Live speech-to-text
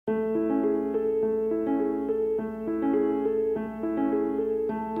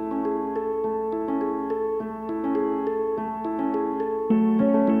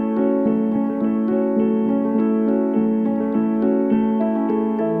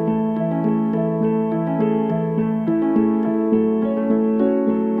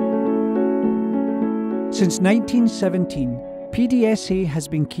Since 1917, PDSA has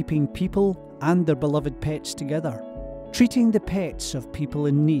been keeping people and their beloved pets together, treating the pets of people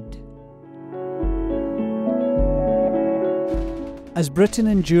in need. As Britain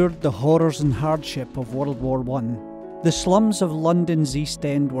endured the horrors and hardship of World War I, the slums of London's East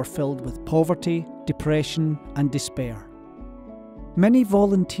End were filled with poverty, depression and despair. Many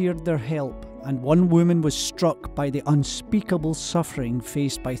volunteered their help, and one woman was struck by the unspeakable suffering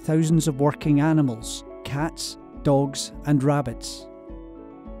faced by thousands of working animals, cats, dogs and rabbits.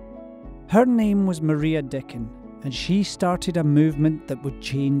 Her name was Maria Dicken, and she started a movement that would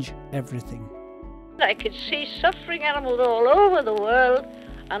change everything. I could see suffering animals all over the world,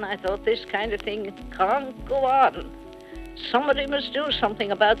 and I thought, this kind of thing can't go on. Somebody must do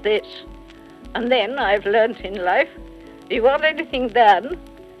something about this. And then I've learnt in life, if you want anything done,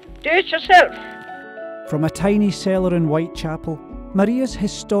 do it yourself. From a tiny cellar in Whitechapel, Maria's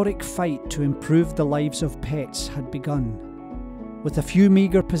historic fight to improve the lives of pets had begun. With a few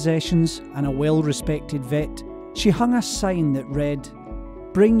meagre possessions and a well-respected vet, she hung a sign that read,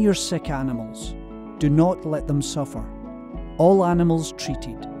 "Bring your sick animals. Do not let them suffer. All animals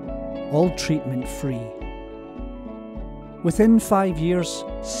treated. All treatment free." Within 5 years,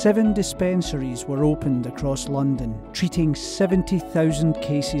 7 dispensaries were opened across London, treating 70,000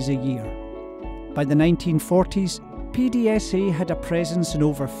 cases a year. By the 1940s, PDSA had a presence in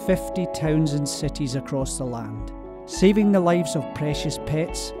over 50 towns and cities across the land. Saving the lives of precious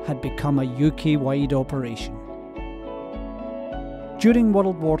pets had become a UK-wide operation. During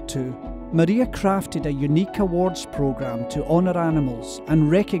World War II, Maria crafted a unique awards programme to honour animals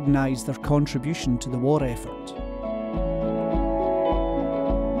and recognise their contribution to the war effort.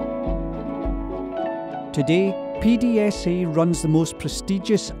 Today, PDSA runs the most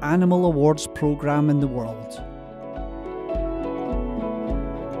prestigious animal awards programme in the world.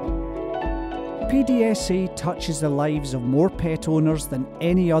 PDSA touches the lives of more pet owners than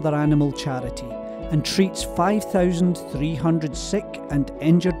any other animal charity and treats 5,300 sick and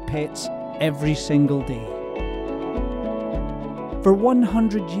injured pets every single day. For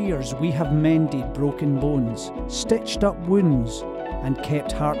 100 years we have mended broken bones, stitched up wounds and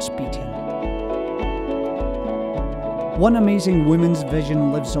kept hearts beating. One amazing woman's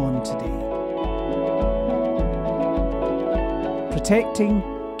vision lives on today. Protecting,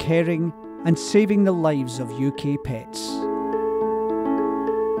 caring and saving the lives of UK pets.